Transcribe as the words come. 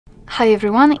Hi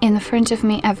everyone, in front of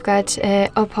me I've got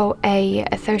OPPO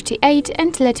A38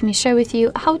 and let me share with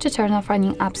you how to turn off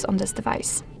running apps on this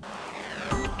device.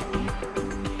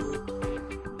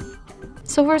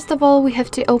 So first of all, we have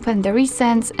to open the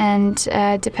recents,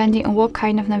 and depending on what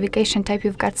kind of navigation type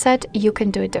you've got set, you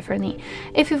can do it differently.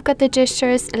 If you've got the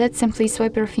gestures, let's simply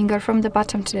swipe your finger from the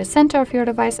bottom to the center of your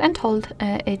device and hold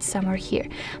it somewhere here.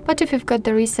 But if you've got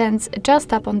the recents, just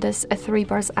tap on this three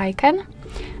bars icon.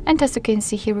 And as you can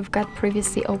see here, we've got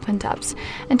previously opened tabs.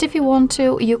 And if you want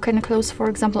to, you can close, for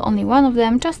example, only one of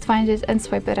them, just find it and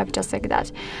swipe it up just like that.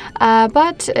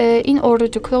 But in order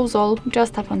to close all,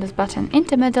 just tap on this button in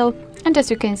the middle. And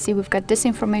as you can see, we've got this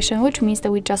information, which means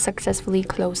that we just successfully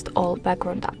closed all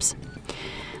background apps.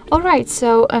 Alright,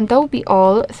 so that will be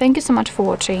all. Thank you so much for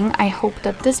watching. I hope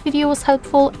that this video was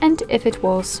helpful, and if it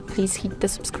was, please hit the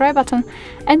subscribe button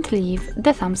and leave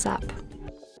the thumbs up.